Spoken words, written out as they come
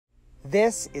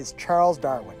This is Charles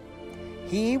Darwin.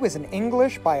 He was an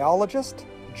English biologist,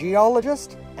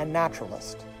 geologist, and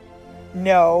naturalist.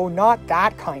 No, not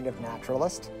that kind of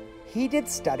naturalist. He did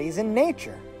studies in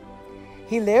nature.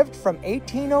 He lived from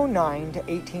 1809 to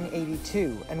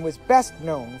 1882 and was best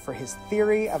known for his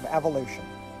theory of evolution.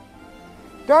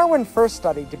 Darwin first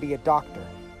studied to be a doctor,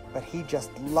 but he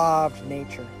just loved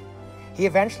nature. He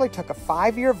eventually took a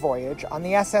 5-year voyage on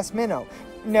the SS Minnow.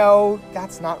 No,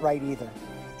 that's not right either.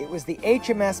 It was the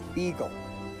HMS Beagle.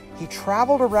 He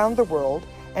traveled around the world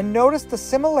and noticed the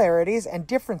similarities and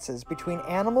differences between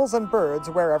animals and birds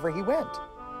wherever he went.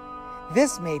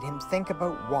 This made him think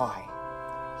about why.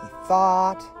 He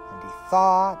thought, and he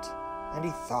thought, and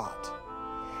he thought.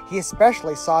 He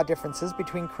especially saw differences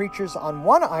between creatures on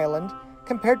one island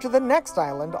compared to the next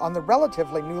island on the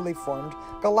relatively newly formed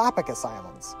Galapagos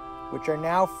Islands, which are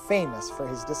now famous for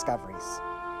his discoveries.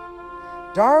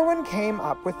 Darwin came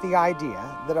up with the idea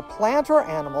that a plant or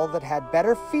animal that had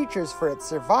better features for its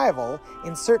survival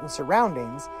in certain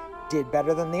surroundings did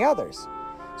better than the others,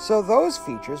 so those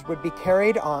features would be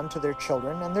carried on to their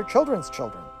children and their children's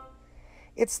children.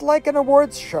 It's like an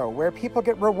awards show where people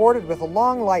get rewarded with a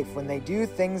long life when they do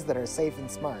things that are safe and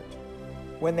smart.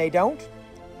 When they don't,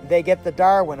 they get the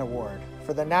Darwin Award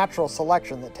for the natural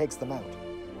selection that takes them out.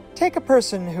 Take a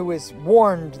person who is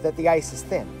warned that the ice is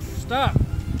thin. Stop!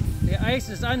 The ice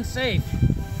is unsafe.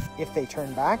 If they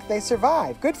turn back, they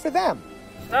survive. Good for them.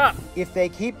 Stop! If they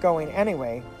keep going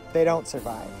anyway, they don't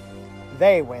survive.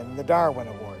 They win the Darwin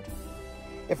Award.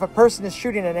 If a person is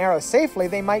shooting an arrow safely,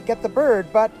 they might get the bird,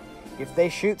 but if they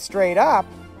shoot straight up,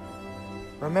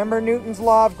 remember Newton's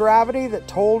law of gravity that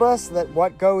told us that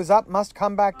what goes up must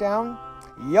come back down?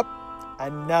 Yep,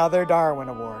 another Darwin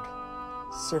Award.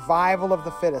 Survival of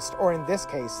the fittest, or in this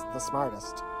case, the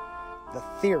smartest. The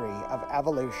theory of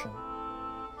evolution.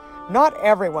 Not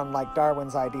everyone liked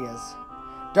Darwin's ideas.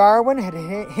 Darwin had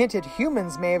hinted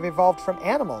humans may have evolved from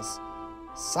animals.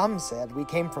 Some said we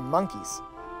came from monkeys.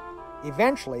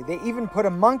 Eventually, they even put a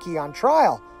monkey on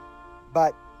trial.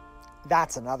 But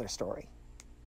that's another story.